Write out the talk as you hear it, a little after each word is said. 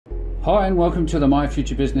Hi and welcome to the My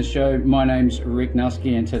Future Business Show. My name's Rick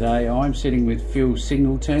Nusky and today I'm sitting with Phil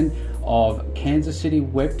Singleton of Kansas City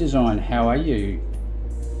Web Design. How are you?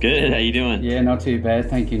 Good, how you doing? Yeah, not too bad,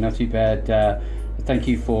 thank you, not too bad. Thank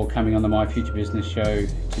you for coming on the My Future Business Show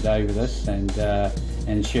today with us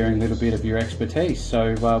and sharing a little bit of your expertise.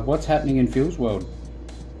 So what's happening in Phil's world?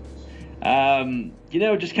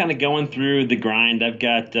 Just kind of going through the grind. I've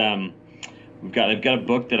got a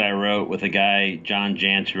book that I wrote with a guy, John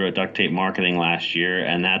Jantsch, who wrote Duct Tape Marketing last year,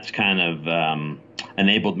 and that's kind of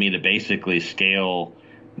enabled me to basically scale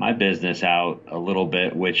my business out a little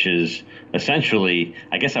bit, which is essentially,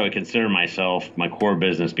 I guess I would consider myself, my core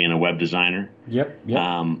business being a web designer. Yep.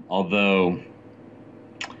 Although,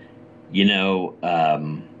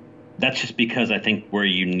 that's just because I think where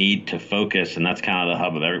you need to focus, and that's kind of the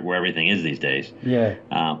hub of where everything is these days. Yeah.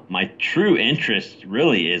 My true interest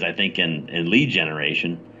really is, I think, in lead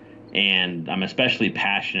generation. And I'm especially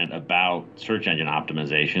passionate about search engine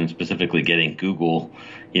optimization, specifically getting Google,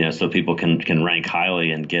 so people can rank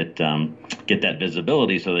highly and get that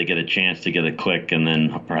visibility, so they get a chance to get a click and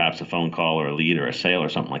then perhaps a phone call or a lead or a sale or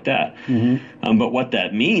something like that. Mm-hmm. But what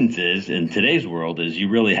that means is, in today's world, is you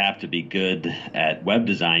really have to be good at web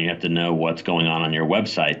design. You have to know what's going on your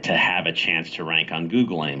website to have a chance to rank on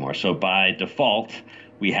Google anymore. So by default,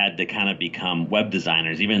 we had to kind of become web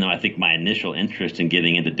designers, even though I think my initial interest in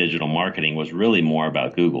getting into digital marketing was really more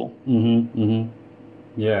about Google. Mm-hmm.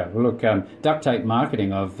 Mm-hmm. Yeah. Well, look, Duct Tape Marketing,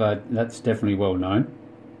 that's definitely well known.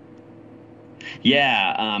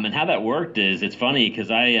 Yeah, and how that worked is, it's funny because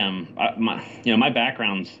my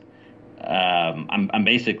background's, I'm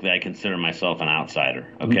basically, I consider myself an outsider.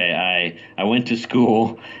 Okay, I went to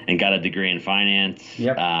school and got a degree in finance.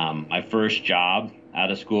 Yep. My first job out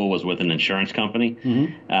of school was with an insurance company.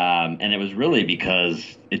 Mm-hmm. And it was really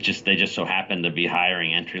because they just so happened to be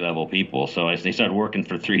hiring entry-level people. So they started working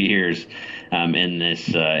for 3 years in this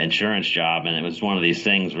insurance job, and it was one of these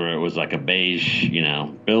things where it was like a beige,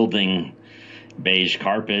 building, beige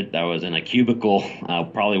carpet. I was in a cubicle,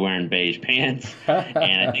 probably wearing beige pants.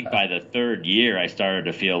 And I think by the third year, I started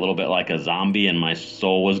to feel a little bit like a zombie, and my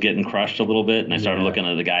soul was getting crushed a little bit. And I started looking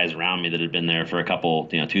at the guys around me that had been there for a couple,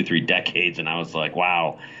 2-3 decades. And I was like,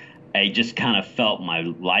 wow, I just kind of felt my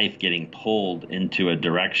life getting pulled into a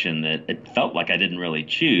direction that it felt like I didn't really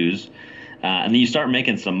choose. And then you start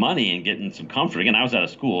making some money and getting some comfort. Again, I was out of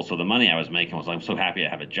school, so the money I was making was like, I'm so happy I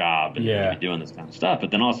have a job and to be doing this kind of stuff. But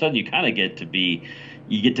then all of a sudden you kind of get to be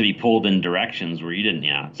pulled in directions where you didn't,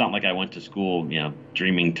 it's not like I went to school,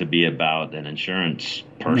 dreaming to be about an insurance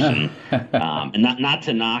person. And not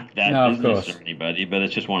to knock that business or anybody, but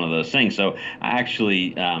it's just one of those things. So I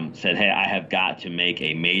actually said, hey, I have got to make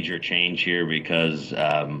a major change here because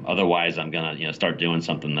otherwise I'm going to, start doing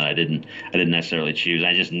something that I didn't necessarily choose.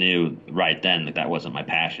 I just knew right then that wasn't my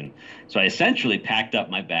passion. So I essentially packed up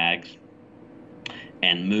my bags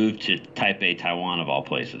and moved to Taipei, Taiwan, of all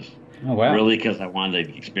places. Oh, wow. Really, because I wanted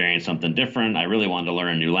to experience something different. I really wanted to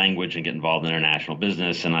learn a new language and get involved in international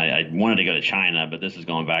business. And I wanted to go to China, but this is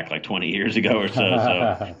going back like 20 years ago or so.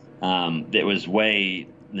 So it was way,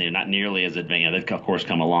 not nearly as advanced. They've, of course,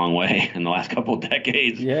 come a long way in the last couple of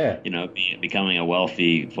decades. Yeah. Becoming a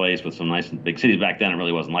wealthy place with some nice big cities. Back then, it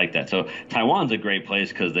really wasn't like that. So Taiwan's a great place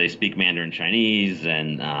because they speak Mandarin Chinese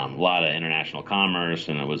and a lot of international commerce.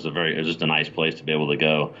 And it was just a nice place to be able to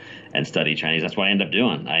go and study Chinese. That's what I ended up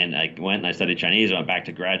doing. I went and I studied Chinese. I went back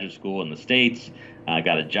to graduate school in the States. I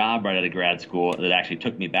got a job right out of grad school that actually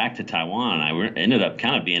took me back to Taiwan. I ended up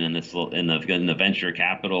kind of being in the venture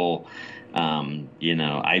capital, IPO,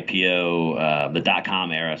 the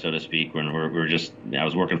 .com era, so to speak. When I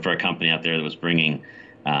was working for a company out there that was bringing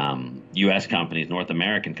U.S. companies, North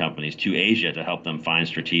American companies to Asia to help them find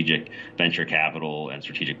strategic venture capital and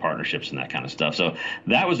strategic partnerships and that kind of stuff. So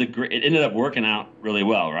that was it ended up working out really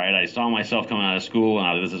well, right? I saw myself coming out of school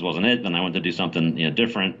and this wasn't it. Then I went to do something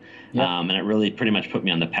different. Yep. And it really pretty much put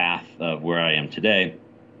me on the path of where I am today.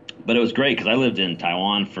 But it was great because I lived in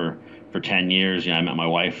Taiwan for 10 years. I met my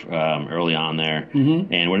wife early on there.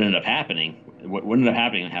 Mm-hmm. And what ended up happening, what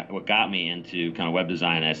got me into kind of web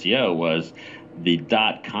design and SEO was the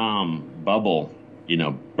 .com bubble,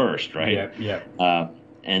 burst, right? Yeah.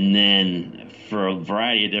 And then for a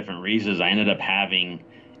variety of different reasons, I ended up having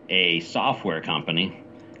a software company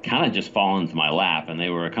kind of just fall into my lap. And they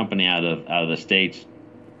were a company out of the States.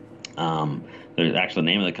 The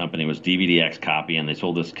name of the company was DVDX Copy, and they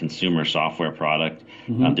sold this consumer software product.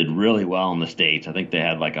 Mm-hmm. Did really well in the States. I think they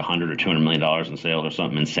had like $100 or $200 million in sales or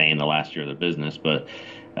something insane the last year of their business. But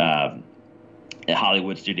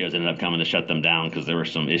Hollywood studios ended up coming to shut them down because there were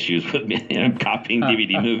some issues with copying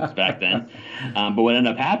DVD movies back then. But what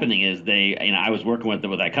ended up happening is I was working with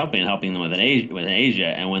that company and helping them with Asia,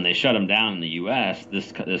 and when they shut them down in the U.S.,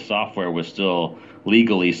 this software was still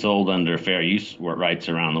legally sold under fair use rights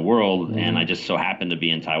around the world, and I just so happened to be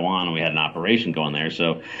in Taiwan, and we had an operation going there.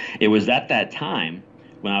 So it was at that time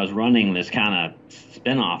when I was running this kind of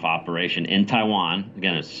spin-off operation in Taiwan.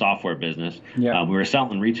 Again, it's a software business. Yeah. We were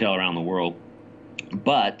selling retail around the world.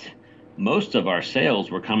 But most of our sales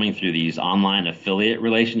were coming through these online affiliate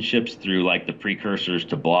relationships through like the precursors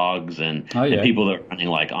to blogs and people that were running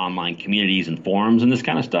like online communities and forums and this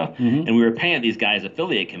kind of stuff. And we were paying these guys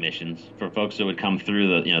affiliate commissions for folks that would come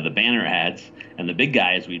through the banner ads, and the big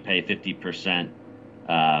guys we'd pay 50%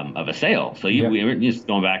 of a sale. So we were just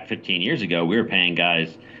going back 15 years ago, we were paying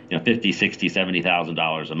guys $50,000, $60,000,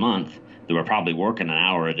 $70,000 a month that were probably working an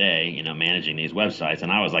hour a day, managing these websites.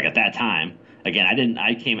 And I was like, at that time, again,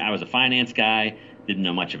 I was a finance guy, didn't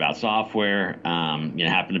know much about software,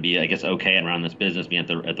 happened to be, I guess, okay and run this business, being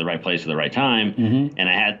at the right place at the right time. And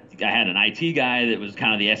I had an IT guy that was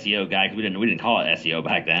kind of the SEO guy, because we didn't call it SEO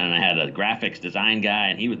back then. And I had a graphics design guy,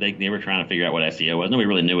 and they were trying to figure out what SEO was. Nobody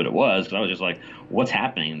really knew what it was, because I was just like, what's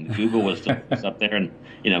happening? Google was up there, and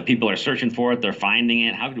people are searching for it, they're finding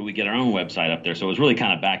it. How do we get our own website up there? So it was really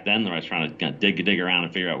kind of back then that I was trying to kind of dig around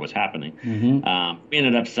and figure out what's happening. We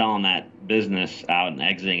ended up selling that business out and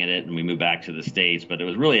exiting it, and we moved back to the States. But it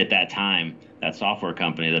was really at that time, that software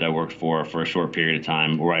company that I worked for a short period of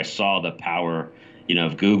time, where I saw the power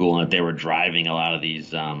of Google, and that they were driving a lot of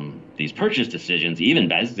these purchase decisions. Even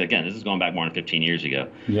this is going back more than 15 years ago.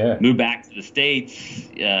 Moved back to the States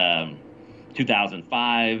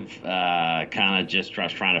 2005, kind of just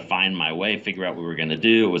trying to find my way, figure out what we were going to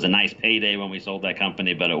do. It was a nice payday when we sold that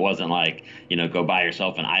company, but it wasn't like, go buy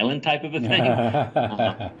yourself an island type of a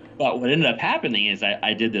thing. But what ended up happening is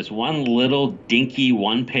I did this one little dinky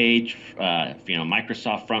one-page,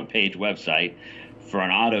 Microsoft front page website for an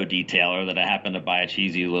auto detailer that I happened to buy a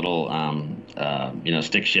cheesy little,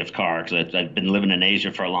 stick shift car, because I'd been living in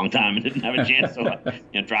Asia for a long time and didn't have a chance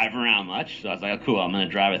to drive around much. So I was like, oh, cool, I'm going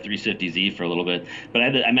to drive a 350Z for a little bit. But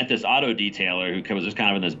I met this auto detailer who was just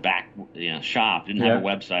kind of in this back shop, didn't have a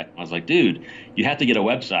website. I was like, dude, you have to get a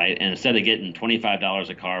website, and instead of getting $25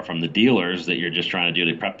 a car from the dealers that you're just trying to do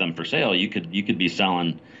to prep them for sale, you could be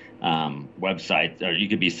selling website, or you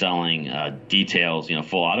could be selling details,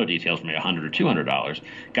 full auto details for maybe $100 or $200.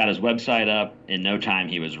 Got his website up. In no time,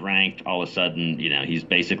 he was ranked. All of a sudden, he's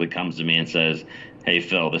basically comes to me and says, hey,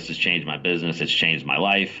 Phil, this has changed my business. It's changed my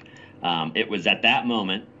life. It was at that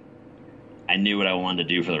moment I knew what I wanted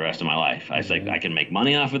to do for the rest of my life. I was like, I can make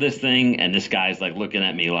money off of this thing. And this guy's like looking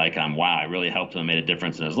at me like wow, I really helped him, made a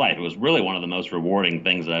difference in his life. It was really one of the most rewarding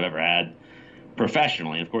things that I've ever had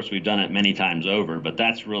professionally. And of course, we've done it many times over, but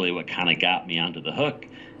that's really what kind of got me onto the hook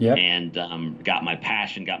and got my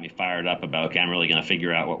passion, got me fired up about, okay, I'm really going to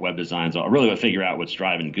figure out what web designs are, really figure out what's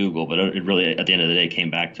driving Google. But it really, at the end of the day, came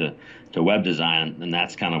back to web design, and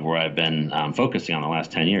that's kind of where I've been focusing on the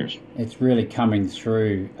last 10 years. It's really coming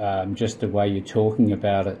through, just the way you're talking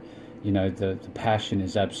about it. The passion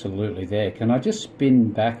is absolutely there. Can I just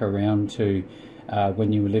spin back around to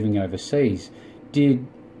when you were living overseas? Did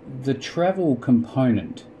the travel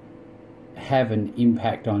component have an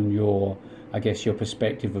impact on your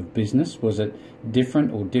perspective of business? Was it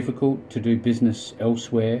different or difficult to do business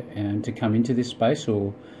elsewhere and to come into this space,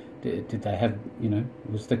 or did they have,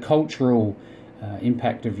 was the cultural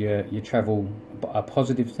impact of your travel a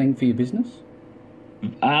positive thing for your business?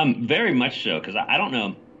 Very much so, because I don't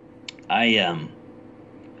know.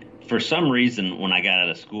 For some reason, when I got out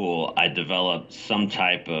of school, I developed some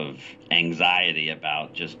type of anxiety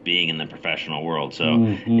about just being in the professional world.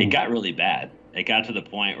 So it got really bad. It got to the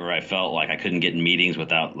point where I felt like I couldn't get in meetings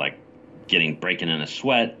without breaking in a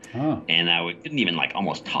sweat. And I couldn't even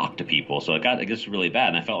almost talk to people. So it got really bad.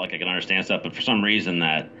 And I felt like I could understand stuff. But for some reason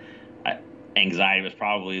anxiety was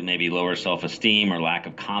probably maybe lower self-esteem or lack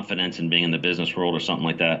of confidence in being in the business world or something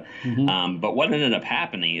like that. But what ended up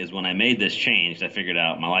happening is when I made this change, I figured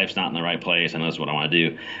out my life's not in the right place and this is what I want to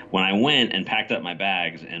do. When I went and packed up my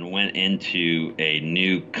bags and went into a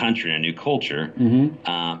new country, a new culture,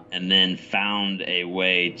 and then found a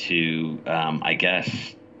way to,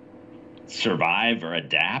 survive or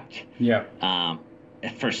adapt.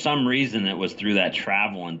 For some reason, it was through that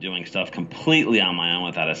travel and doing stuff completely on my own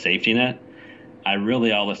without a safety net. I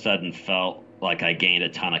really all of a sudden felt like I gained a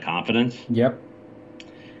ton of confidence.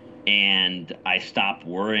 And I stopped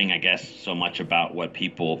worrying, I guess, so much about what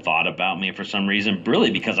people thought about me for some reason,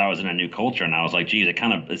 really because I was in a new culture, and I was like, geez,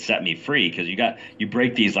 it set me free, because you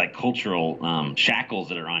break these like cultural shackles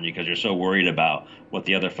that are on you because you're so worried about what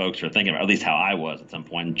the other folks are thinking about, at least how I was at some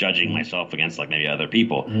point, and judging myself against like maybe other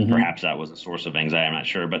people. Perhaps that was a source of anxiety, I'm not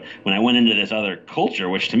sure. But when I went into this other culture,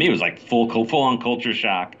 which to me was like full on culture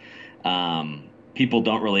shock, people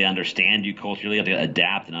don't really understand you culturally. You have to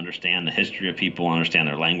adapt and understand the history of people, understand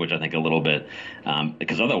their language, I think, a little bit,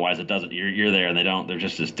 because otherwise it doesn't. You're there and they don't. There's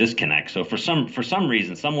just this disconnect. So for some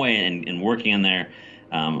reason, some way in working in there,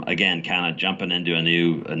 again, kind of jumping into a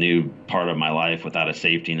new part of my life without a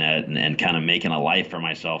safety net, and kind of making a life for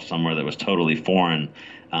myself somewhere that was totally foreign,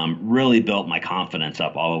 really built my confidence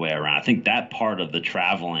up all the way around. I think that part of the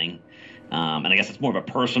traveling. And I guess it's more of a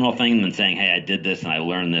personal thing than saying, hey, I did this and I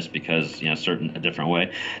learned this because, a different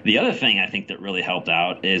way. The other thing I think that really helped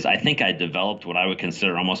out is I think I developed what I would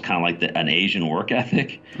consider almost kind of like an Asian work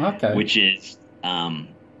ethic, which is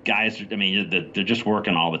guys, I mean, they're just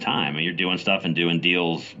working all the time. I mean, you're doing stuff and doing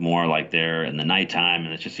deals more like they're in the nighttime,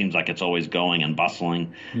 and it just seems like it's always going and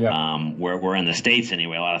bustling. Where we're in the States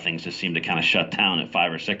anyway, a lot of things just seem to kind of shut down at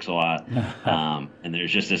 5 or 6 a lot. And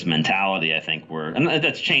there's just this mentality, I think, and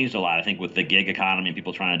that's changed a lot. I think with the gig economy and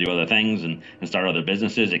people trying to do other things and start other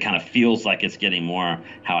businesses, it kind of feels like it's getting more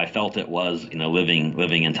how I felt it was,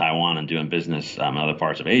 living in Taiwan and doing business in other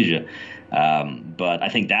parts of Asia. But I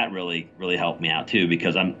think that really, really helped me out too,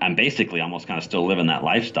 because I'm basically almost kind of still living that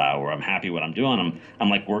lifestyle where I'm happy what I'm doing. I'm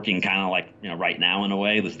like working kind of like, right now in a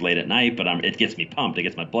way, this is late at night, but it gets me pumped. It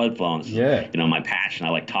gets my blood flowing. It's, my passion. I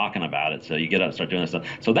like talking about it. So you get up and start doing this stuff.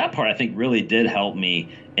 So that part I think really did help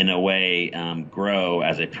me in a way, grow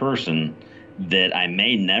as a person that I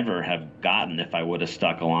may never have gotten if I would have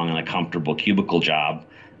stuck along in a comfortable cubicle job,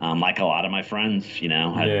 like a lot of my friends,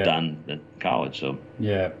 had done at college. So,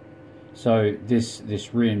 So this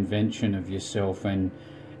reinvention of yourself and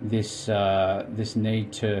this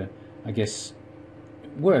need to, I guess,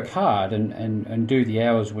 work hard and do the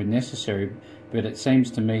hours when necessary, but it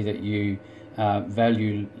seems to me that you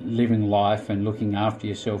value living life and looking after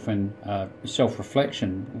yourself and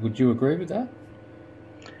self-reflection. Would you agree with that?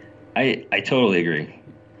 I totally agree,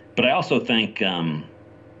 but I also think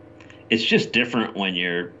it's just different when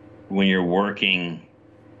you're working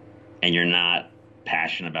and you're not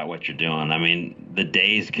passionate about what you're doing. I mean, the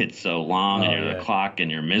days get so long and you're the clock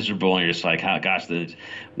and you're miserable and you're just like, oh, gosh.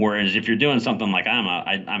 Whereas if you're doing something like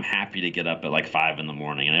I'm happy to get up at like 5 a.m.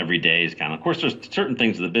 and every day is kind of course, there's certain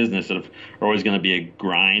things in the business that are always going to be a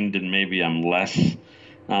grind and maybe I'm less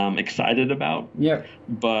excited about. Yeah.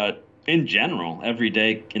 But in general, every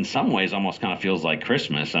day in some ways almost kind of feels like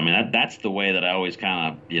Christmas. I mean, that's the way that I always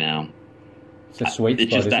kind of, it's a sweet spot,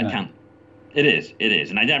 it's just isn't that it? kind of, it is.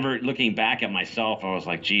 And I never, looking back at myself, I was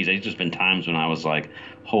like, geez, there's just been times when I was like,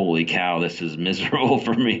 holy cow, this is miserable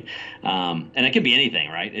for me. And it could be anything,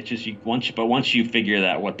 right? It's just once you figure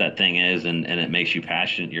that what that thing is and it makes you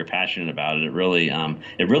passionate, you're passionate about it. It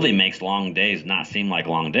really makes long days not seem like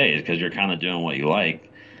long days because you're kind of doing what you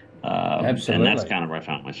like. Absolutely. And that's kind of where I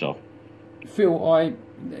found myself. Phil,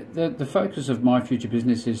 the focus of My Future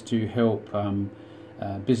Business is to help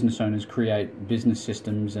business owners create business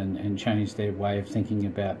systems and change their way of thinking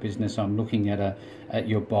about business. I'm looking at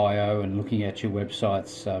your bio and looking at your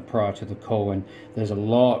websites prior to the call, and there's a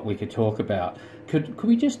lot we could talk about. Could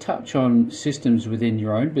we just touch on systems within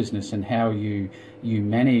your own business and how you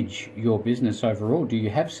manage your business overall? Do you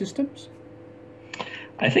have systems?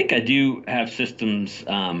 I think I do have systems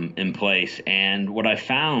in place, and what I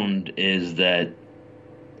found is that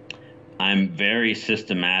I'm very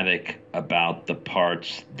systematic about the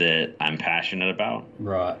parts that I'm passionate about.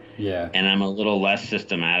 Right, yeah. And I'm a little less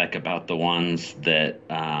systematic about the ones that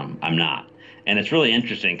I'm not. And it's really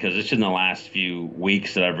interesting because it's in the last few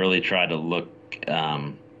weeks that I've really tried to look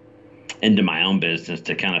into my own business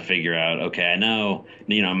to kind of figure out, okay, I know,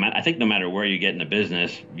 I think no matter where you get in a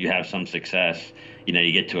business, you have some success.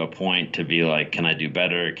 You get to a point to be like, can I do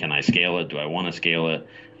better? Can I scale it? Do I want to scale it?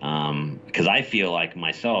 Because I feel like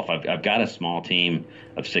myself, I've got a small team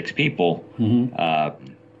of 6 people,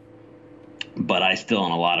 but I still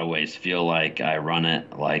in a lot of ways feel like I run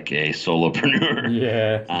it like a solopreneur.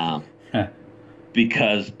 Yeah.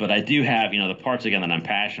 But I do have, the parts again that I'm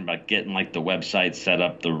passionate about, getting like the website set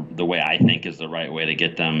up the way I think is the right way to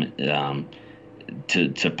get them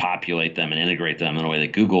to populate them and integrate them in a way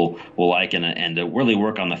that Google will like, and to really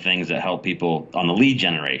work on the things that help people on the lead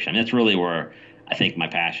generation. I mean, that's really where I think my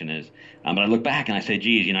passion is. But I look back and I say,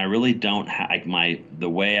 geez, I really don't the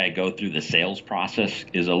way I go through the sales process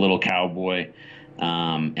is a little cowboy.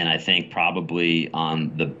 And I think probably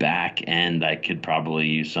on the back end, I could probably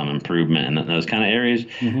use some improvement in those kind of areas.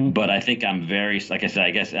 Mm-hmm. But I think I'm very, like I said,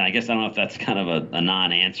 I guess I don't know if that's kind of a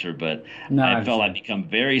non-answer, but No, I I felt I've understand. become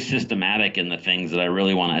very systematic in the things that I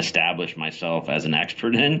really want to establish myself as an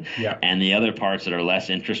expert in. Yeah. And the other parts that are less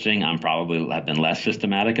interesting, I'm probably have been less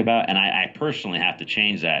systematic about. And I personally have to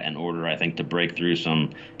change that in order, I think, to break through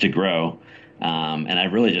to grow. And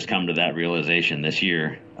I've really just come to that realization this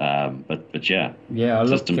year. But yeah, Yeah,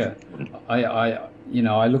 systems.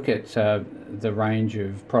 I look at the range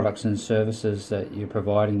of products and services that you're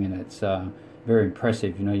providing, and it's very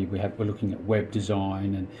impressive. We're looking at web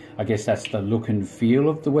design, and I guess that's the look and feel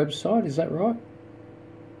of the website. Is that right?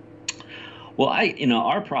 Well,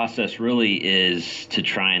 our process really is to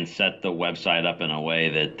try and set the website up in a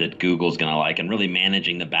way that Google's going to like, and really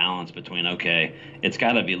managing the balance between, okay, it's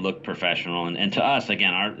got to be look professional. And to us,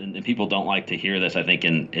 again, and people don't like to hear this, I think,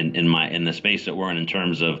 in the space that we're in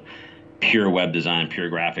terms of pure web design, pure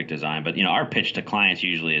graphic design. But, our pitch to clients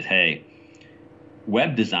usually is, hey,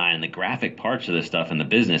 web design and the graphic parts of this stuff in the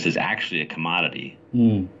business is actually a commodity,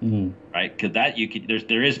 right? Because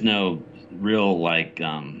there is no real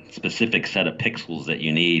specific set of pixels that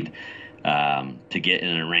you need to get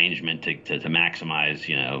an arrangement to maximize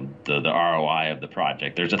the ROI of the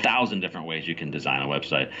project. There's 1,000 different ways you can design a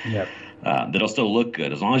website. Yep. That'll still look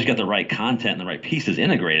good as long as you got the right content and the right pieces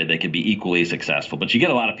integrated. They could be equally successful. But you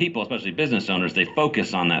get a lot of people, especially business owners, they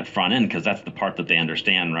focus on that front end because that's the part that they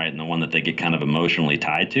understand, right, and the one that they get kind of emotionally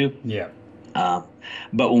tied to. Yeah.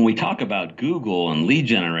 But when we talk about Google and lead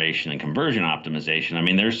generation and conversion optimization, I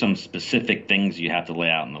mean, there's some specific things you have to lay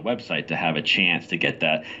out on the website to have a chance to get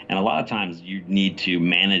that. And a lot of times you need to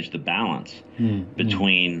manage the balance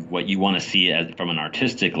between what you want to see from an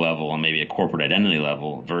artistic level and maybe a corporate identity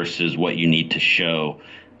level versus what you need to show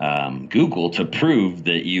Google to prove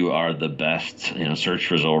that you are the best,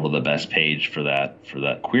 search result or the best page for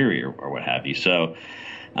that query or what have you. So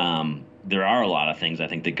there are a lot of things I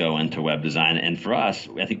think that go into web design. And for us,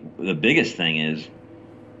 I think the biggest thing is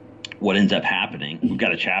what ends up happening. We've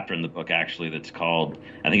got a chapter in the book actually that's called,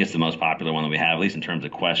 I think it's the most popular one that we have, at least in terms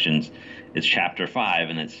of questions. It's chapter 5,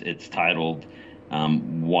 and it's titled,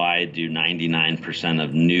 Why Do 99%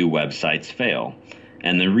 of New Websites Fail?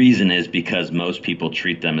 And the reason is because most people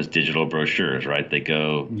treat them as digital brochures, right? They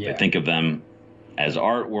think of them as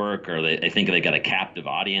artwork, or they think they got a captive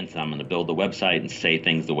audience. I'm going to build a website and say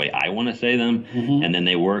things the way I want to say them. And then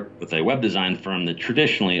they work with a web design firm that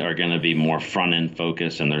traditionally are going to be more front end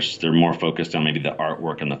focused, and they're more focused on maybe the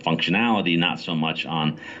artwork and the functionality, not so much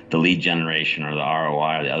on the lead generation or the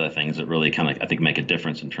ROI or the other things that really kind of, I think, make a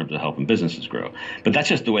difference in terms of helping businesses grow. But that's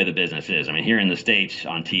just the way the business is. I mean, here in the States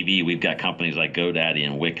on TV, we've got companies like GoDaddy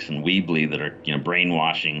and Wix and Weebly that are,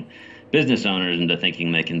 brainwashing business owners into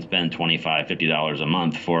thinking they can spend $25, $50 a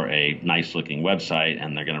month for a nice looking website,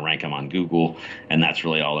 and they're going to rank them on Google, and that's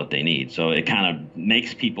really all that they need. So it kind of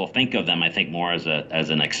makes people think of them, I think, more as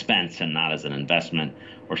an expense and not as an investment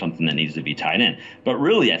or something that needs to be tied in. But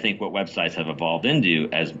really, I think what websites have evolved into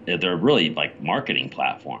as they're really like marketing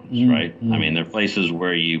platforms, right? I mean, they're places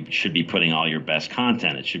where you should be putting all your best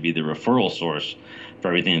content. It should be the referral source for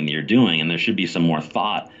everything that you're doing, and there should be some more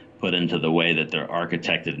thought put into the way that they're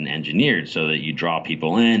architected and engineered so that you draw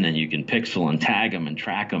people in and you can pixel and tag them and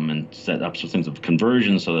track them and set up some things of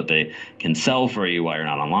conversion so that they can sell for you while you're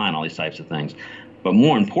not online, all these types of things. But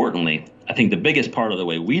more importantly, I think the biggest part of the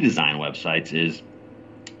way we design websites is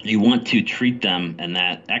you want to treat them and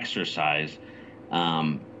that exercise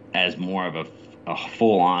as more of a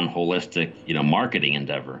full-on holistic, marketing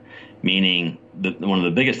endeavor, meaning one of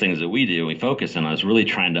the biggest things that we focus on is really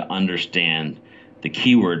trying to understand the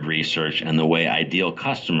keyword research and the way ideal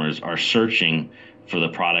customers are searching for the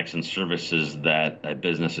products and services that a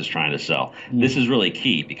business is trying to sell. This is really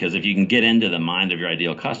key, because if you can get into the mind of your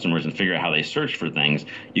ideal customers and figure out how they search for things,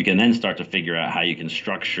 you can then start to figure out how you can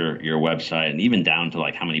structure your website, and even down to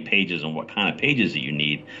like how many pages and what kind of pages that you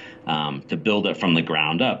need to build it from the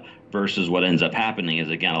ground up. Versus what ends up happening is,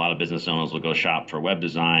 again, a lot of business owners will go shop for web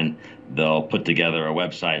design. They'll put together a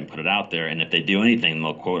website and put it out there. And if they do anything,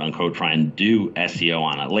 they'll quote unquote try and do SEO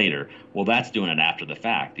on it later. Well, that's doing it after the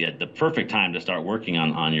fact. The perfect time to start working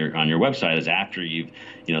on your website is after you've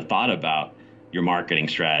thought about your marketing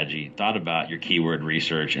strategy, thought about your keyword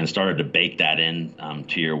research, and started to bake that in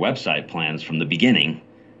to your website plans from the beginning,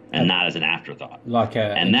 and not as an afterthought.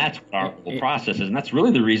 And that's what our whole process is. And that's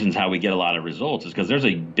really the reasons how we get a lot of results, is because there's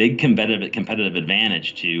a big competitive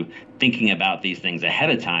advantage to thinking about these things ahead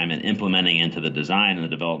of time and implementing into the design and the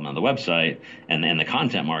development of the website and the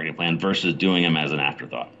content marketing plan versus doing them as an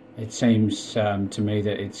afterthought. It seems to me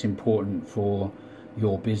that it's important for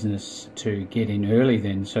your business to get in early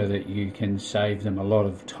then, so that you can save them a lot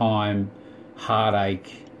of time,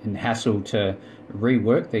 heartache and hassle to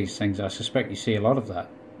rework these things? I suspect you see a lot of that.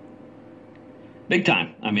 Big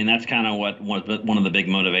time. I mean, that's kind of what one of the big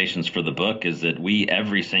motivations for the book is, that we,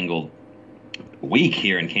 every single week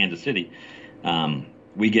here in Kansas City,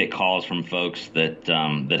 we get calls from folks that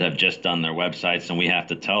have just done their websites, and we have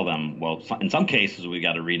to tell them, well, in some cases we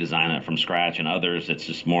got to redesign it from scratch, and others it's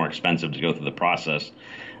just more expensive to go through the process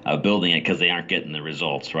of building it because they aren't getting the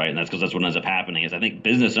results, right? And that's because that's what ends up happening is, I think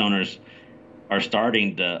business owners are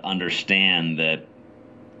starting to understand that,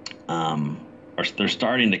 they're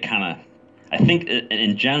starting to kind of, I think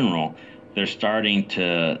in general, they're starting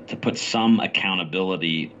to put some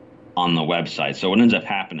accountability on the website. So what ends up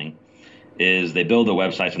happening is they build the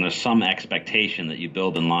websites, and there's some expectation that you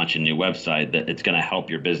build and launch a new website that it's going to help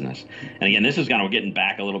your business. And again, this is kind of getting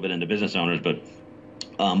back a little bit into business owners, but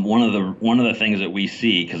one of the things that we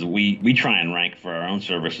see, because we try and rank for our own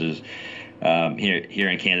services here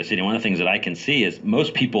in Kansas City, one of the things that I can see is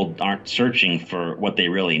most people aren't searching for what they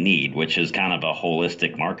really need, which is kind of a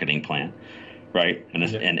holistic marketing plan, right? And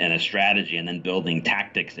a strategy, and then building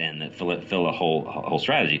tactics in that fill a whole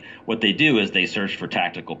strategy. What they do is they search for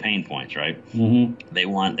tactical pain points, right?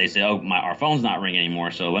 Mm-hmm. They say, oh, our phone's not ringing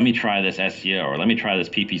anymore, so let me try this SEO, or let me try this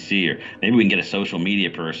PPC, or maybe we can get a social media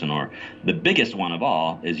person. Or the biggest one of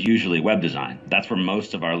all is usually web design. That's where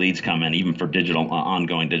most of our leads come in, even for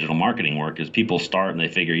ongoing digital marketing work, is people start and they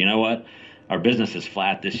figure, you know what, our business is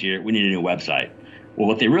flat this year, we need a new website. Well,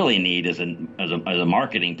 what they really need is a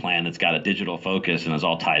marketing plan that's got a digital focus and is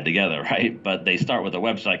all tied together, right? But they start with a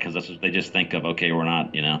website because that's what they just think of. Okay, we're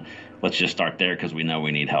not, let's just start there because we know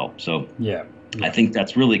we need help. So yeah, I think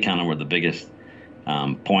that's really kind of where the biggest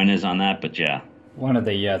point is on that. But yeah, one of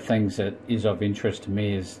the things that is of interest to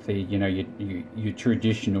me is the your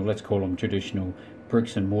traditional, let's call them traditional,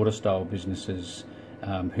 bricks and mortar style businesses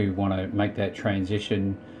who want to make that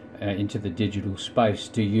transition into the digital space.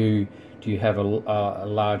 Do you have a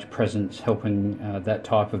large presence helping that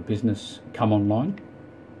type of business come online?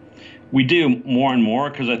 We do more and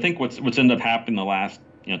more, because I think what's ended up happening the last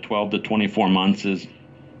 12 to 24 months is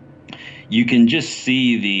you can just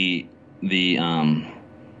see the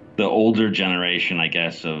older generation, I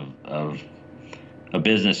guess, of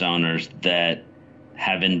business owners that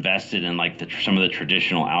have invested in some of the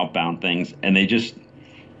traditional outbound things, and they just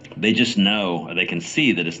know, or they can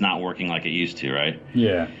see that it's not working like it used to, right?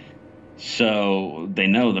 Yeah. So they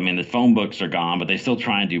know, the phone books are gone, but they still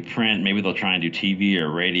try and do print. Maybe they'll try and do TV or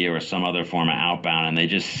radio or some other form of outbound, and they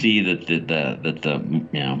just see that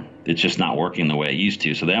it's just not working the way it used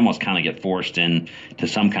to. So they almost kind of get forced into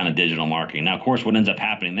some kind of digital marketing. Now, of course, what ends up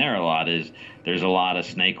happening there a lot is there's a lot of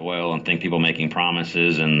snake oil and people making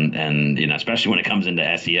promises, and especially when it comes into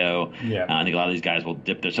SEO. Yeah. I think a lot of these guys will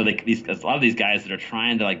dip their. So a lot of these guys that are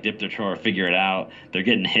trying to dip their toe or figure it out, they're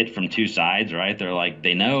getting hit from two sides, right? They're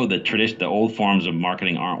they know that the old forms of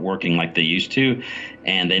marketing aren't working like they used to,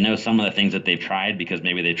 and they know some of the things that they've tried because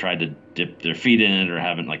maybe they tried to dip their feet in it or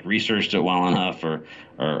haven't researched it well enough or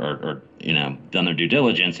done their due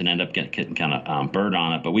diligence and end up getting kind of burned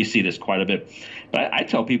on it. But we see this quite a bit. But I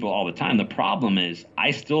tell people all the time, the problem is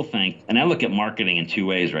I still think, and I look at marketing in two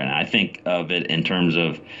ways right now. I think of it in terms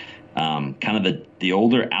of kind of the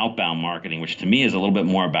older outbound marketing, which to me is a little bit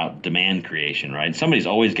more about demand creation, right? Somebody's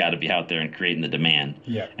always got to be out there and creating the demand,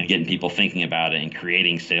 and getting people thinking about it and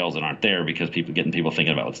creating sales that aren't there because getting people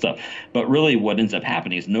thinking about stuff. But really what ends up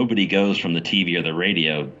happening is nobody goes from the TV or the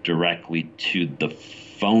radio directly to the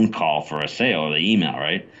phone call for a sale or the email,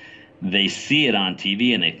 right? They see it on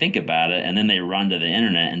TV and they think about it, and then they run to the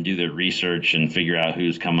internet and do their research and figure out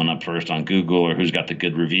who's coming up first on Google or who's got the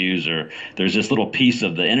good reviews, or there's this little piece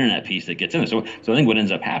of the internet piece that gets in there. So I think what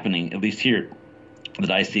ends up happening, at least here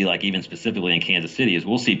that I see, even specifically in Kansas City, is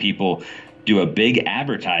we'll see people do a big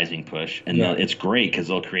advertising push, and it's great because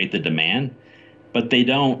they'll create the demand, but they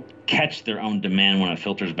don't catch their own demand when it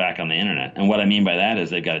filters back on the internet. And what I mean by that is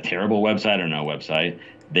they've got a terrible website or no website.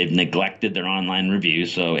 They've neglected their online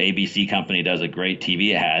reviews. So ABC company does a great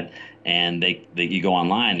TV ad, and you go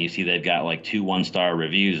online and you see they've got 2 1-star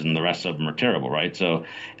reviews and the rest of them are terrible, right? So,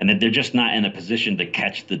 and that they're just not in a position to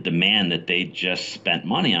catch the demand that they just spent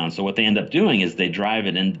money on. So what they end up doing is they drive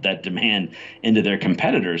that demand into their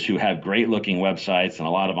competitors who have great looking websites and a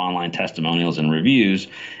lot of online testimonials and reviews.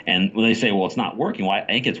 And when they say, well, it's not working, well, I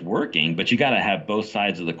think it's working, but you got to have both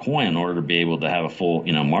sides of the coin in order to be able to have a full,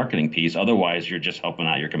 marketing piece. Otherwise, you're just helping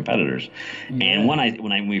out your competitors. Yeah. And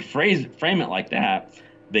when we frame it like that,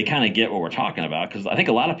 they kind of get what we're talking about, because I think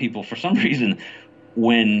a lot of people, for some reason,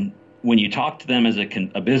 when when you talk to them as a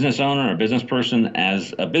business owner or a business person,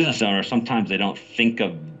 as a business owner, sometimes they don't think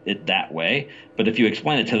of it that way. But if you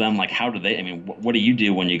explain it to them, like, how do they, I mean, what do you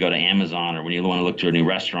do when you go to Amazon or when you want to look to a new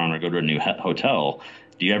restaurant or go to a new hotel?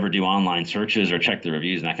 Do you ever do online searches or check the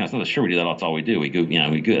reviews and that kind of stuff? Sure, we do that. That's all we do.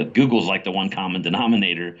 Google's like the one common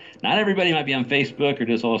denominator. Not everybody might be on Facebook or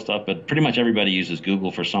does all this stuff, but pretty much everybody uses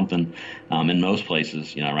Google for something in most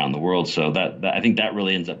places, around the world. So that I think that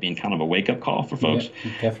really ends up being kind of a wake up call for folks.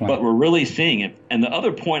 Yeah, definitely. But we're really seeing it. And the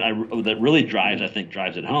other point that really drives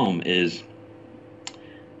it home is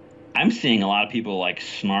I'm seeing a lot of people like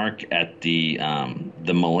snark at the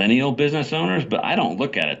millennial business owners, but I don't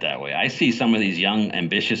look at it that way. I see some of these young,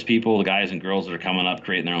 ambitious people, the guys and girls that are coming up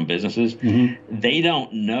creating their own businesses. Mm-hmm. They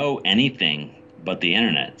don't know anything but the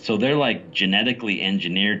internet. So they're like genetically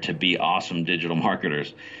engineered to be awesome digital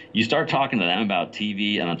marketers. You start talking to them about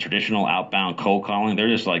TV and a traditional outbound cold calling, they're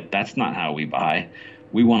just like, that's not how we buy.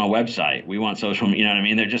 We want a website. We want social media. You know what I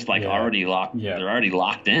mean? They're just like already locked. Yeah. They're already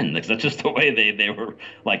locked in. That's just the way they were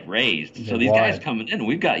like raised. So these guys coming in,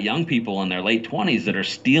 we've got young people in their late 20s that are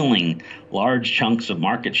stealing large chunks of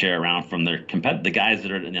market share around from their the guys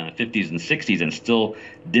that are in the 50s and 60s and still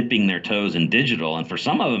dipping their toes in digital. And for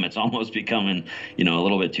some of them, it's almost becoming, a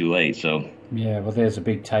little bit too late. So yeah, well, there's a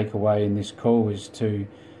big takeaway in this call is to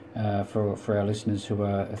for our listeners who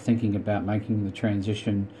are thinking about making the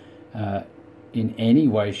transition in any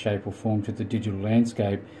way, shape or form to the digital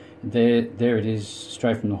landscape. There it is,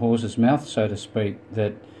 straight from the horse's mouth, so to speak,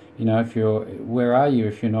 that, where are you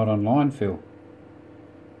if you're not online, Phil?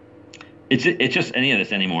 It's just any of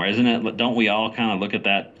this anymore, isn't it? Don't we all kind of look at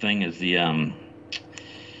that thing as the,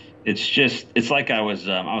 it's like I was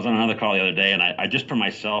on another call the other day, and I just for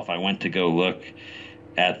myself, I went to go look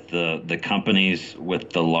at the companies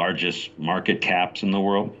with the largest market caps in the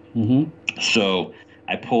world. Mm-hmm. So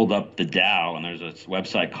I pulled up the Dow, and there's a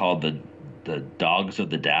website called the Dogs of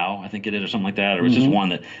the Dow, I think it is, or something like that. Or it's just one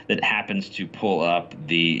that happens to pull up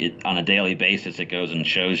on a daily basis. It goes and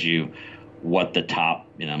shows you what the top,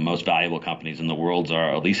 most valuable companies in the world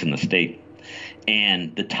are, at least in the state.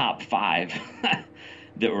 And the top 5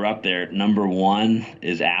 that were up there, number 1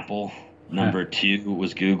 is Apple. Number 2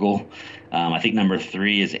 was Google. I think number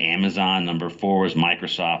 3 is Amazon. Number 4 was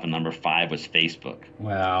Microsoft, and number 5 was Facebook.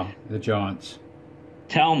 Wow, the giants.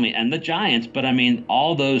 Tell me, and the giants, but I mean,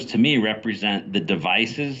 all those to me represent the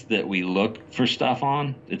devices that we look for stuff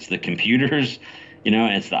on. It's the computers,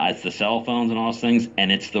 it's the cell phones and all those things,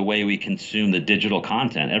 and it's the way we consume the digital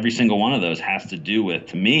content. Every single one of those has to do with,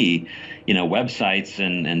 to me, websites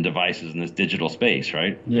and devices in this digital space,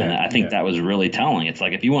 right? Yeah. And I think that was really telling. It's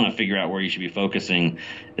like if you want to figure out where you should be focusing,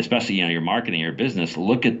 especially your marketing, your business,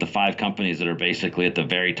 look at the 5 companies that are basically at the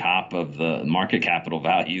very top of the market capital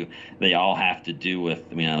value. They all have to do with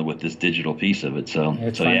with this digital piece of it. So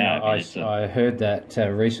it's funny. I heard that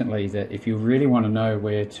recently, that if you really want to know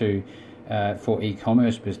where to for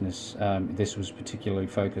e-commerce business, this was particularly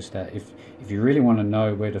focused at. If you really want to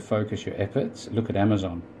know where to focus your efforts, look at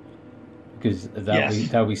Amazon, because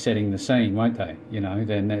they'll be setting the scene, won't they?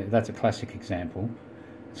 Then that's a classic example.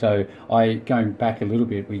 So going back a little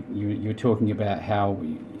bit, you were talking about how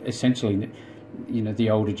essentially, the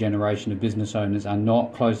older generation of business owners are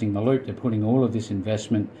not closing the loop. They're putting all of this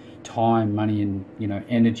investment, time, money, and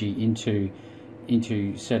energy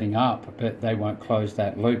into setting up, but they won't close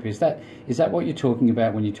that loop. Is that what you're talking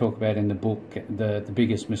about when you talk about in the book the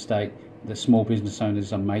biggest mistake that small business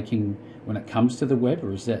owners are making when it comes to the web,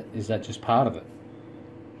 or is that just part of it?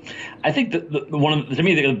 I think that to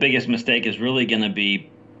me the biggest mistake is really going to be,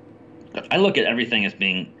 I look at everything as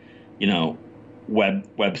being,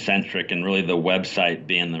 web centric, and really the website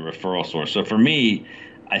being the referral source. So for me,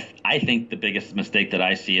 I think the biggest mistake that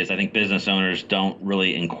I see is I think business owners don't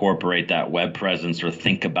really incorporate that web presence or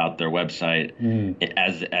think about their website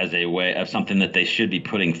as a way of something that they should be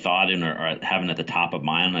putting thought in or having at the top of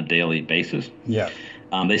mind on a daily basis. Yeah.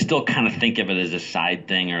 They still kind of think of it as a side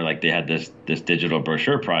thing, or like they had this digital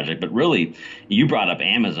brochure project. But really, you brought up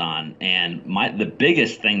Amazon, and the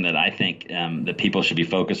biggest thing that I think that people should be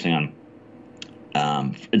focusing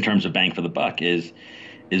on in terms of bang for the buck is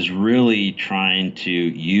really trying to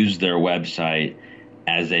use their website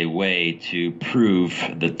as a way to prove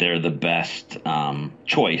that they're the best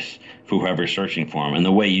choice for whoever's searching for them. And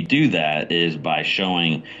the way you do that is by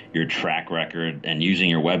showing your track record and using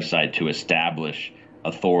your website to establish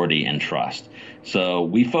authority and trust. So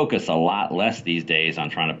we focus a lot less these days on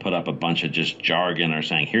trying to put up a bunch of just jargon or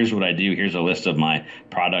saying, here's what I do, here's a list of my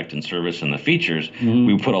product and service and the features. Mm-hmm.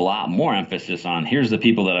 We put a lot more emphasis on, here's the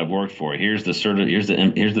people that I've worked for, here's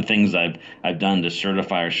the things I've done to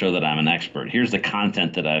certify or show that I'm an expert. Here's the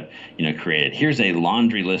content that I've created. Here's a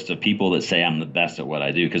laundry list of people that say I'm the best at what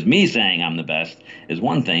I do. Because me saying I'm the best is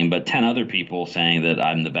one thing, but 10 other people saying that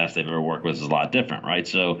I'm the best they've ever worked with is a lot different, right?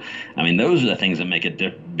 So, I mean, those are the things that make a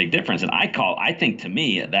big difference. And I think to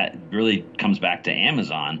me that really comes back to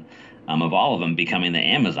Amazon, of all of them becoming the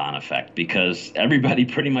Amazon effect, because everybody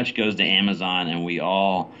pretty much goes to Amazon, and we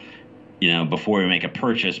all, before we make a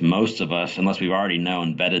purchase, most of us, unless we've already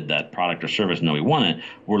vetted that product or service, know we want it,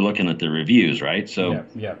 we're looking at the reviews, right? So,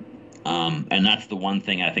 yeah. And that's the one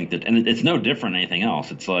thing I think that, and it's no different than anything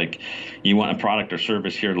else. It's like you want a product or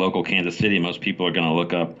service here, local Kansas City. Most people are going to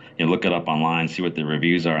look it up online, see what the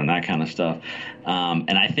reviews are and that kind of stuff.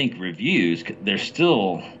 And I think reviews, they're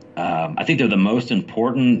still, I think they're the most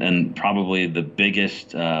important and probably the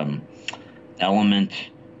biggest element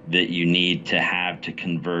that you need to have to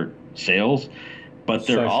convert sales. But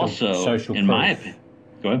they're also, in my opinion,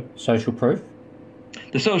 go ahead. Social proof.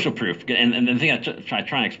 The social proof, and the thing I try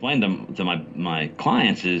and explain to my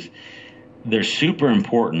clients is they're super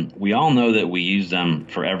important. We all know that we use them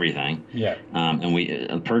for everything, and we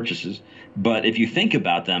purchases. But if you think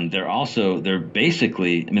about them, they're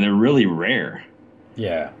basically, they're really rare.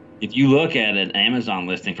 Yeah. If you look at an Amazon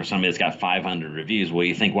listing for somebody that's got 500 reviews, well,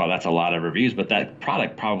 you think, wow, that's a lot of reviews, but that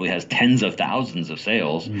product probably has tens of thousands of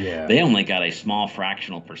sales. Yeah. They only got a small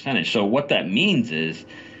fractional percentage. So what that means is,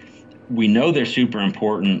 we know they're super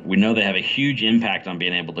important. We know they have a huge impact on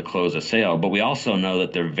being able to close a sale, but we also know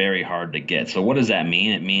that they're very hard to get. So what does that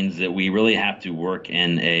mean? It means that we really have to work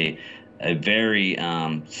in a very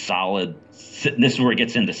solid. This is where it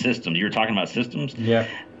gets into systems. You were talking about systems. Yeah.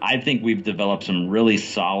 I think we've developed some really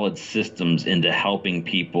solid systems into helping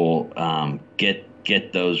people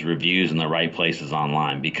get those reviews in the right places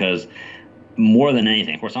online, because more than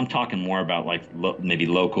anything, of course, I'm talking more about like maybe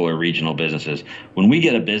local or regional businesses. When we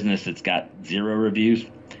get a business that's got 0 reviews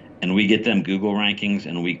and we get them Google rankings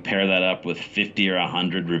and we pair that up with 50 or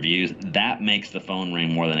 100 reviews, that makes the phone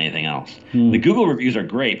ring more than anything else. The Google reviews are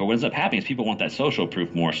great, but what ends up happening is people want that social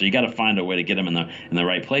proof more. So you got to find a way to get them in the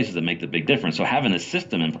right places that make the big difference. So having a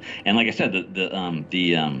system, and like I said,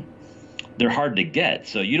 they're hard to get.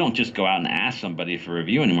 So you don't just go out and ask somebody for a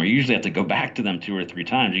review anymore. You usually have to go back to them 2 or 3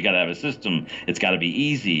 times. You got to have a system. It's got to be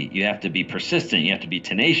easy. You have to be persistent. You have to be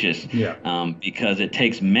tenacious. Yeah. Because it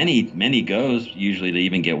takes many goes usually to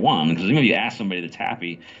even get one. Because even if you ask somebody that's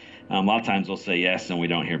happy, a lot of times they'll say yes and we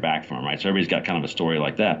don't hear back from them, right? So everybody's got kind of a story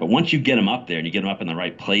like that. But once you get them up there and you get them up in the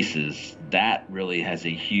right places, that really has a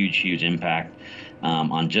huge impact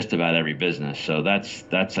on just about every business. So that's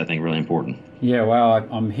I think really important. Yeah, well,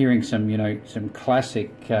 I'm hearing some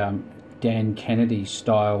classic Dan Kennedy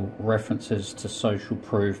style references to social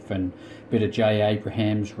proof, and a bit of Jay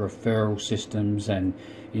Abraham's referral systems, and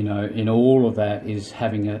in all of that is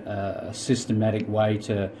having a systematic way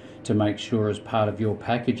to make sure as part of your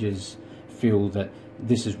packages, Phil, that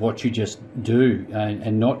this is what you just do,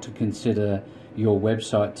 and not to consider your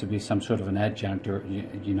website to be some sort of an adjunct or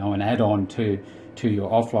an add-on to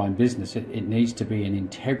your offline business. It needs to be an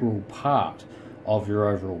integral part of your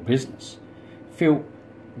overall business. Phil,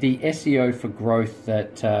 the SEO for growth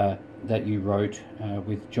that you wrote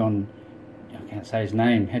with John, I can't say his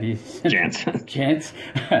name. How do you say Jantsch.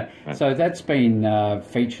 Jantsch. So that's been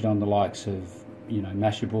featured on the likes of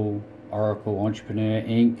Mashable, Oracle, Entrepreneur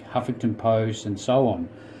Inc., Huffington Post, and so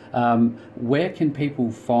on. Where can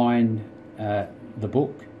people find the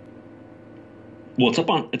book? Well,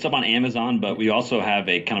 it's up on Amazon, but we also have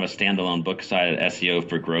a kind of a standalone book site at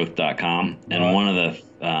SEOforgrowth.com. And Right. one of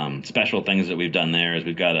the special things that we've done there is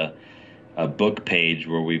we've got a book page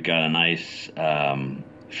where we've got a nice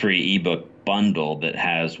free ebook bundle that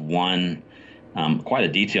has one, quite a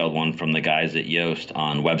detailed one from the guys at Yoast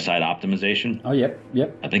on website optimization. Oh, yep.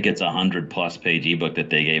 I think it's a 100+ page ebook that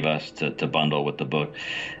they gave us to bundle with the book.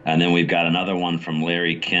 And then we've got another one from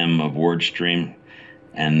Larry Kim of WordStream.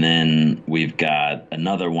 And then we've got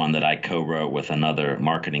another one that I co-wrote with another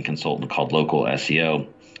marketing consultant called Local SEO.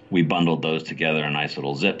 We bundled those together in a nice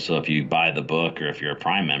little zip. So if you buy the book, or if you're a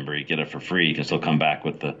Prime member, you get it for free. You can still come back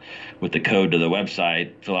with the code to the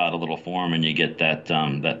website, fill out a little form, and you get that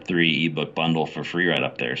 3 ebook bundle for free right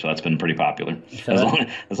up there. So that's been pretty popular. As long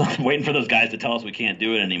as I'm waiting for those guys to tell us we can't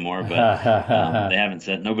do it anymore, but they haven't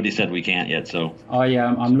said. Nobody said we can't yet. So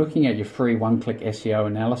I'm looking at your free one-click SEO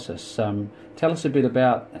analysis. Tell us a bit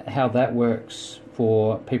about how that works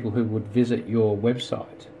for people who would visit your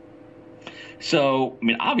website. So, I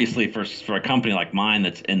mean, obviously, for a company like mine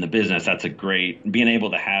that's in the business, that's a great being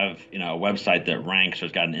able to have a website that ranks or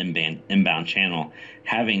has got an inbound channel.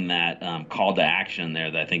 Having that call to action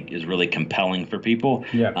there that I think is really compelling for people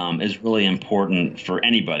Yeah. is really important for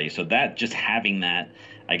anybody. So that just having that,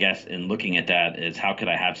 I guess, in looking at that is how could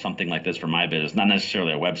I have something like this for my business? Not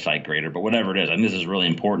necessarily a website grader, but whatever it is. I think this is really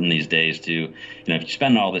important these days to, if you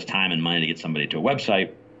spend all this time and money to get somebody to a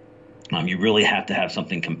website, you really have to have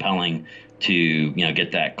something compelling to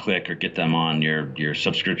get that click or get them on your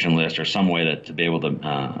subscription list or some way to be able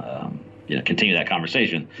to continue that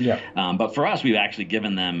conversation. Yeah. But for us, we've actually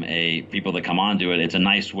given them people that come onto it. It's a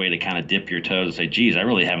nice way to kind of dip your toes and say, geez, I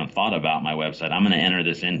really haven't thought about my website. I'm going to enter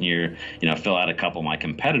this in here, fill out a couple of my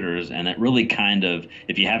competitors. And it really kind of,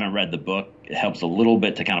 if you haven't read the book, it helps a little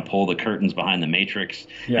bit to kind of pull the curtains behind the matrix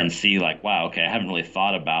and see like, wow, okay, I haven't really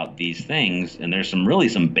thought about these things. And there's some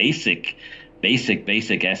basic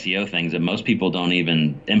SEO things that most people don't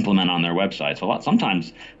even implement on their websites.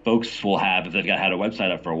 Sometimes folks will have, if they've had a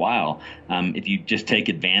website up for a while, if you just take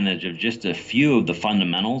advantage of just a few of the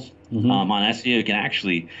fundamentals on SEO, you can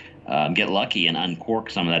actually get lucky and uncork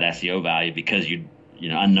some of that SEO value because you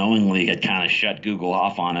unknowingly had kind of shut Google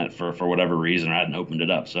off on it for whatever reason or hadn't opened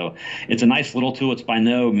it up. So it's a nice little tool. It's by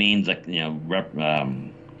no means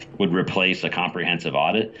would replace a comprehensive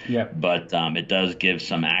audit, but it does give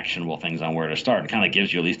some actionable things on where to start and kind of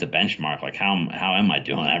gives you at least a benchmark, like how am I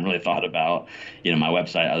doing? I haven't really thought about my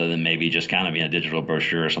website other than maybe just kind of a digital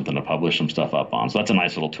brochure or something to publish some stuff up on. So that's a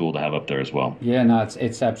nice little tool to have up there as well. Yeah, no,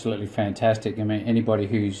 it's absolutely fantastic. I mean, anybody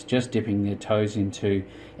who's just dipping their toes into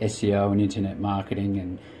SEO and internet marketing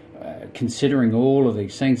and considering all of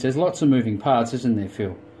these things, there's lots of moving parts, isn't there,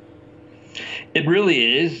 Phil? It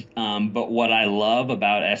really is. But what I love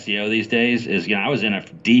about SEO these days is, I was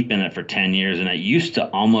deep in it for 10 years, and it used to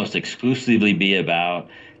almost exclusively be about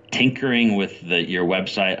tinkering with your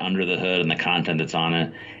website under the hood and the content that's on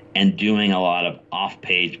it and doing a lot of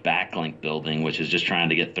off-page backlink building, which is just trying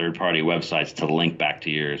to get third-party websites to link back to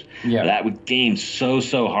yours. Yeah. That game so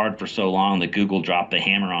hard for so long that Google dropped the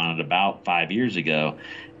hammer on it about 5 years ago.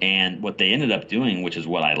 And what they ended up doing, which is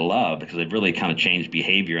what I love, because they've really kind of changed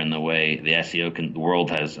behavior in the way the SEO world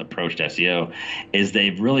has approached SEO, is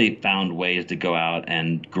they've really found ways to go out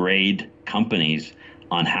and grade companies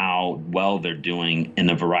on how well they're doing in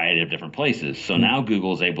a variety of different places. So now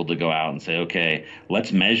Google is able to go out and say, okay,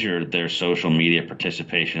 let's measure their social media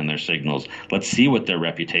participation and their signals. Let's see what their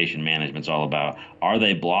reputation management's all about. Are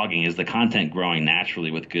they blogging? Is the content growing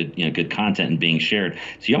naturally with good content and being shared?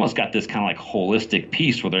 So you almost got this kind of like holistic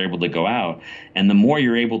piece where they're able to go out. And the more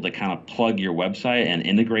you're able to kind of plug your website and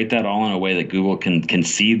integrate that all in a way that Google can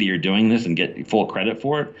see that you're doing this and get full credit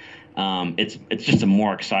for it, it's just a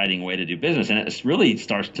more exciting way to do business. And it really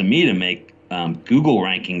starts to me to make Google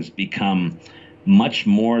rankings become much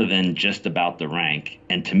more than just about the rank.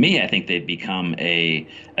 And to me, I think they've become a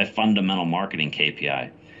fundamental marketing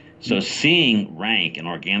KPI. So seeing rank, an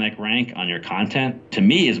organic rank on your content, to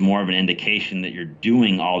me is more of an indication that you're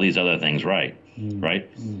doing all these other things right. Right.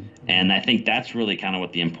 And I think that's really kind of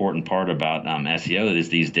what the important part about SEO is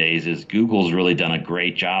these days is Google's really done a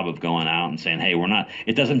great job of going out and saying, hey, we're not,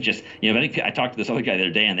 it doesn't just, I talked to this other guy the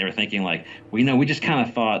other day and they were thinking like, we just kind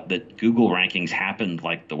of thought that Google rankings happened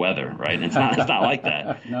like the weather, right? And it's not like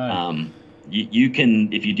that. No. You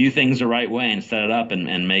can, if you do things the right way and set it up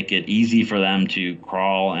and make it easy for them to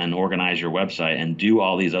crawl and organize your website and do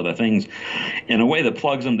all these other things in a way that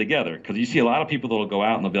plugs them together. Because you see a lot of people that will go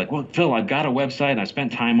out and they'll be like, well, Phil, I've got a website and I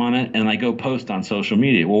spent time on it and I go post on social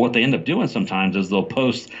media. Well, what they end up doing sometimes is they'll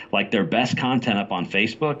post like their best content up on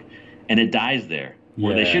Facebook and it dies there.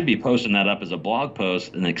 Where they should be posting that up as a blog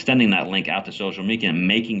post and extending that link out to social media and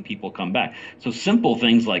making people come back. So simple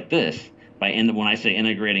things like this. When I say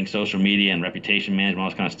integrating social media and reputation management, all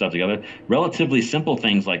this kind of stuff together, relatively simple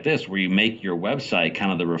things like this, where you make your website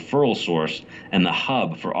kind of the referral source and the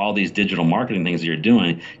hub for all these digital marketing things that you're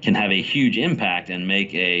doing, can have a huge impact and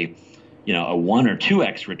make a 1 or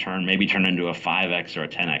 2x return maybe turn into a 5x or a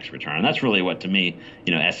 10x return. And that's really what, to me,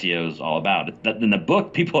 SEO is all about. In the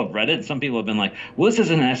book, people have read it. And some people have been like, well, this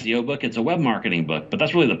isn't an SEO book. It's a web marketing book. But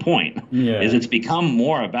that's really the point, is it's become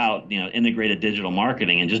more about, integrated digital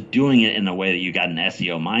marketing and just doing it in a way that you got an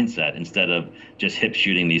SEO mindset instead of just hip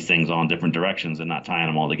shooting these things all in different directions and not tying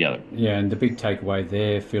them all together. Yeah, and the big takeaway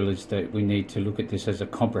there, Phil, is that we need to look at this as a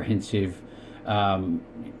comprehensive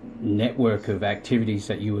network of activities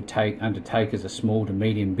that you would undertake as a small to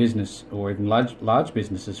medium business, or even large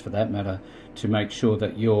businesses for that matter, to make sure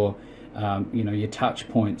that your touch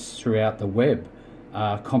points throughout the web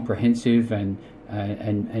are comprehensive and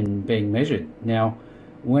being measured. Now,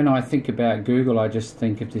 when I think about Google, I just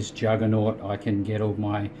think of this juggernaut. I can get all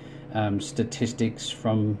my statistics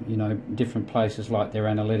from, different places like their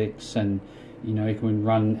analytics, and, you can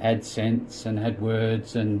run AdSense and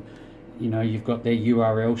AdWords, and, you've got their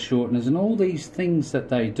URL shorteners and all these things that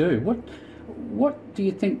they do. What do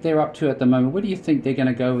you think they're up to at the moment? Where do you think they're going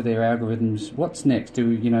to go with their algorithms? What's next?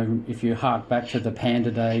 If you hark back to the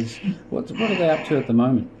Panda days, what are they up to at the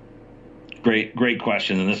moment? Great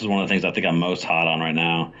question. And this is one of the things I think I'm most hot on right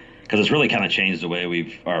now, because it's really kind of changed the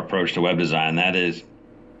way our approach to web design. That is,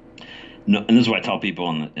 and this is what I tell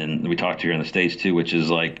people, and we talked here in the States too, which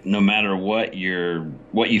is like, no matter what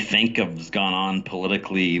you think of has gone on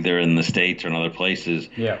politically, either in the States or in other places,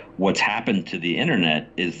 what's happened to the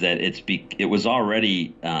internet is that it was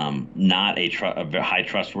already not a high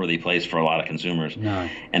trustworthy place for a lot of consumers. No.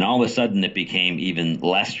 And all of a sudden it became even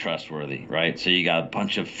less trustworthy, right? So you got a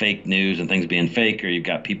bunch of fake news and things being fake, or you've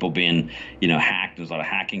got people being, hacked. There's a lot of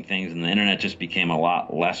hacking things, and the internet just became a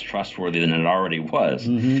lot less trustworthy than it already was.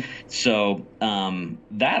 Mm-hmm. So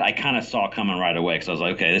that I kind of saw coming right away, because I was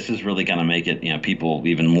like, okay, this is really going to make it, people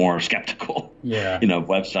even more skeptical,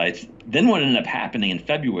 websites. Then what ended up happening in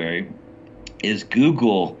February is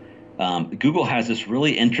Google has this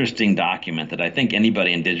really interesting document that I think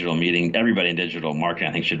everybody in digital marketing,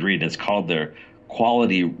 I think, should read. It's called their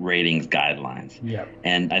quality ratings guidelines. Yep.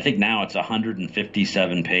 And I think now it's a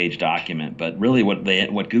 157-page document. But really,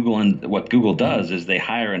 what Google does is they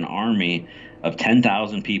hire an army of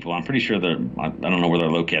 10,000 people. I'm pretty sure I don't know where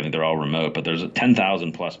they're located. I think they're all remote, but there's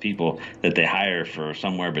 10,000 plus people that they hire for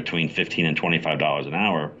somewhere between $15 and $25 an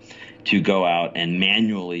hour to go out and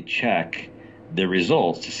manually check the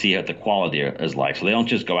results to see what the quality is like. So they don't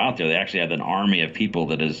just go out there. They actually have an army of people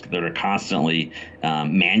that are constantly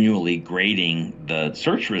manually grading the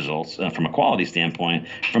search results from a quality standpoint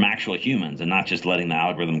from actual humans, and not just letting the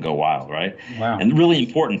algorithm go wild, right? Wow. And really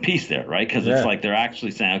important piece there, right? Because it's like they're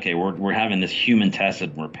actually saying, okay, we're having this human test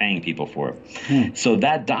and we're paying people for it. So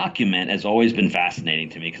that document has always been fascinating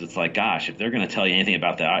to me, because it's like, gosh, if they're going to tell you anything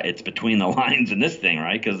about that, it's between the lines in this thing,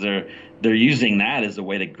 right? Because they're using that as a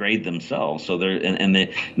way to grade themselves. So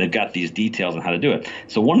they've got these details on how to do it.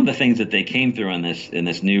 So one of the things that they came through in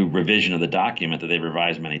this new revision of the document that they've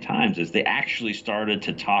revised many times is they actually started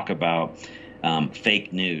to talk about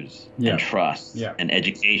fake news and trust and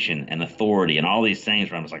education and authority and all these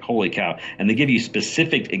things where I'm just like, holy cow. And they give you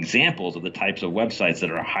specific examples of the types of websites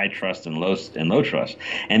that are high trust and low trust.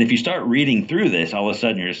 And if you start reading through this, all of a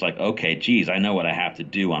sudden you're just like, okay, geez, I know what I have to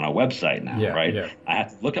do on a website now, right? Yeah. I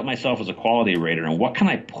have to look at myself as a quality rater, and what can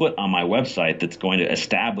I put on my website that's going to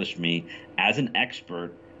establish me as an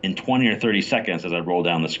expert in 20 or 30 seconds as I roll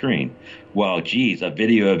down the screen. Well, geez, a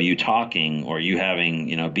video of you talking, or you having,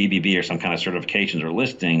 BBB or some kind of certifications or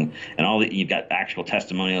listing, and you've got actual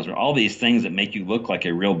testimonials, or all these things that make you look like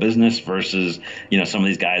a real business versus, some of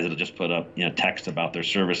these guys that'll just put up, text about their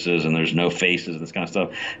services and there's no faces and this kind of stuff.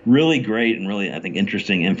 Really great and really, I think,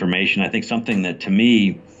 interesting information. I think something that to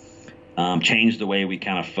me changed the way we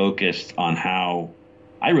kind of focused on how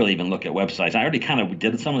I really even look at websites. I already kind of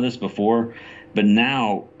did some of this before, but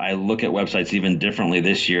now I look at websites even differently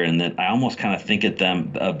this year, in that I almost kind of think of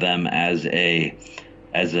them as a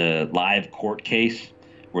live court case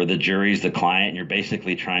where the jury's the client and you're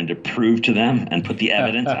basically trying to prove to them and put the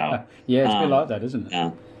evidence out. Yeah, it's a bit like that, isn't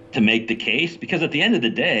it? To make the case, because at the end of the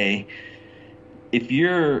day, if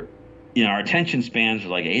you're our attention spans are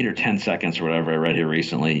like 8 or 10 seconds or whatever I read here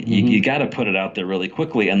recently. Mm-hmm. You got to put it out there really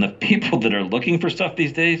quickly. And the people that are looking for stuff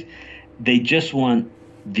these days, they just want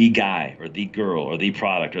the guy or the girl or the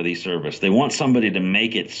product or the service. They want somebody to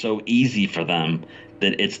make it so easy for them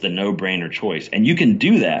that it's the no-brainer choice. And you can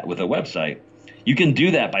do that with a website. You can do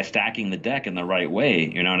that by stacking the deck in the right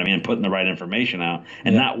way, you know what I mean, and putting the right information out,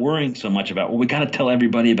 and not worrying so much about, we got to tell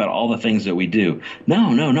everybody about all the things that we do. No.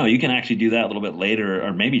 You can actually do that a little bit later,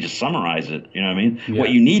 or maybe just summarize it. You know what I mean? Yeah. What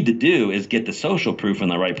you need to do is get the social proof in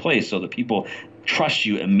the right place so that people trust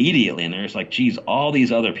you immediately. And they're just like, geez, all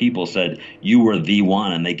these other people said you were the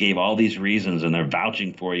one, and they gave all these reasons, and they're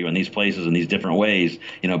vouching for you in these places in these different ways,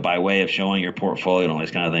 by way of showing your portfolio and all these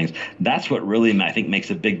kind of things. That's what really, I think, makes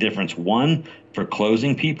a big difference. One, for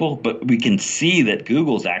closing people, but we can see that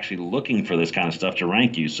Google's actually looking for this kind of stuff to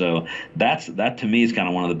rank you. So that to me is kind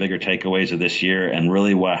of one of the bigger takeaways of this year, and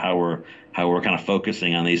really how we're kind of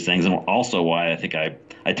focusing on these things, and also why I think I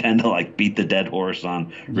tend to like beat the dead horse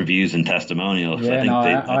on reviews and testimonials. Yeah,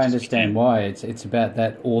 I understand why. It's about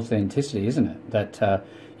that authenticity, isn't it? That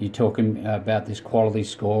you're talking about this quality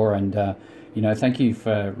score, and thank you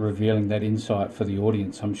for revealing that insight for the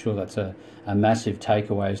audience. I'm sure that's a massive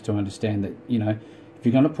takeaway, is to understand that, if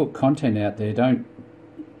you're going to put content out there, don't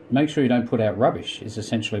make sure you don't put out rubbish is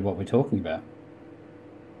essentially what we're talking about.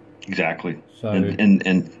 Exactly. So,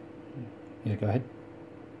 and yeah, go ahead.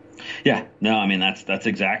 Yeah, no, I mean, that's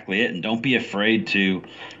exactly it. And don't be afraid to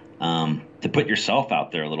put yourself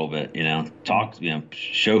out there a little bit, talk,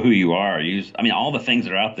 show who you are. All the things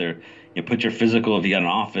that are out there, put your physical, if you got an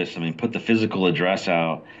office, put the physical address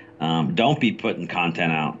out. Don't be putting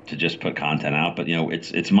content out to just put content out, but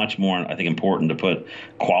it's much more, I think, important to put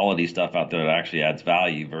quality stuff out there that actually adds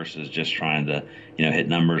value versus just trying to, hit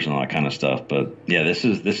numbers and all that kind of stuff. But yeah, these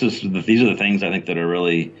are the things I think that are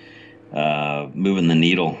really moving the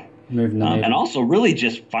needle. And also really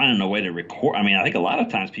just finding a way to record. I think a lot of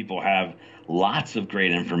times people have lots of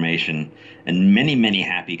great information and many, many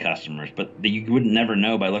happy customers, but you would never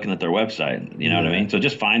know by looking at their website. You know what I mean? So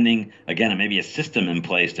just finding, again, maybe a system in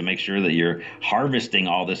place to make sure that you're harvesting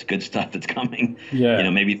all this good stuff that's coming,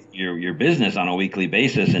 maybe your business on a weekly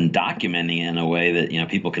basis, and documenting it in a way that,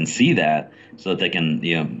 people can see that so that they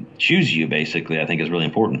can, choose you, basically, I think is really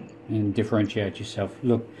important. And differentiate yourself.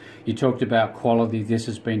 Look, you talked about quality. This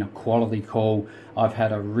has been a quality call. I've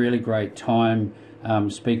had a really great time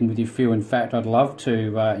speaking with you, Phil. In fact, I'd love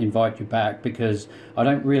to invite you back, because I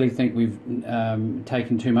don't really think we've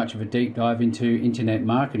taken too much of a deep dive into internet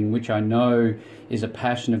marketing, which I know is a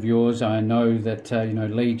passion of yours. I know that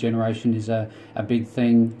lead generation is a big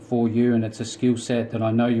thing for you, and it's a skill set that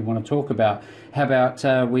I know you want to talk about. How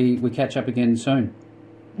about we catch up again soon?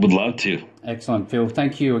 Would love to. Excellent, Phil.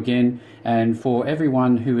 Thank you again. And for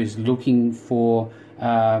everyone who is looking for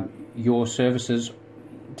your services,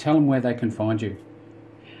 tell them where they can find you.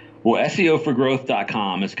 Well,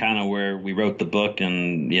 SEOforgrowth.com is kind of where we wrote the book,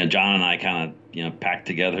 and John and I kind of packed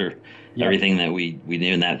together everything that we do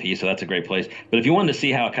in that piece. So that's a great place. But if you wanted to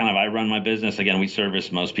see how kind of I run my business, again, we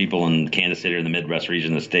service most people in Kansas City or in the Midwest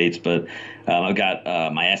region of the States. But I've got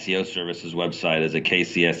my SEO services website is at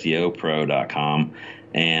kcseopro.com.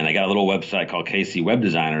 And I got a little website called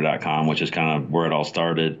kcwebdesigner.com, which is kind of where it all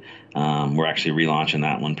started. We're actually relaunching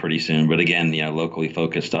that one pretty soon. But again, locally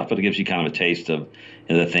focused stuff. But it gives you kind of a taste of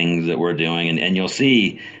the things that we're doing. And you'll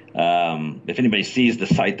see, if anybody sees the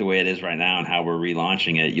site the way it is right now and how we're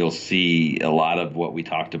relaunching it, you'll see a lot of what we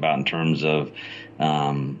talked about in terms of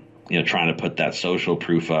trying to put that social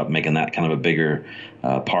proof up, making that kind of a bigger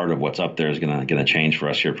part of what's up there is gonna change for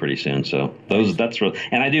us here pretty soon. So that's real.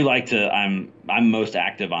 And I do like to. I'm most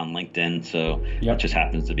active on LinkedIn, so it just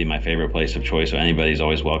happens to be my favorite place of choice. So anybody's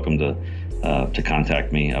always welcome to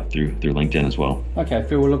contact me up through LinkedIn as well. Okay,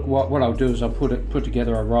 Phil. Well, look, what I'll do is I'll put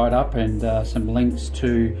together a write up and some links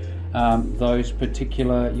to those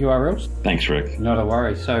particular URLs. Thanks, Rick. Not a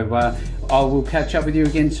worry. So I will catch up with you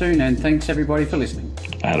again soon, and thanks everybody for listening.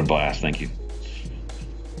 I had a blast. Thank you.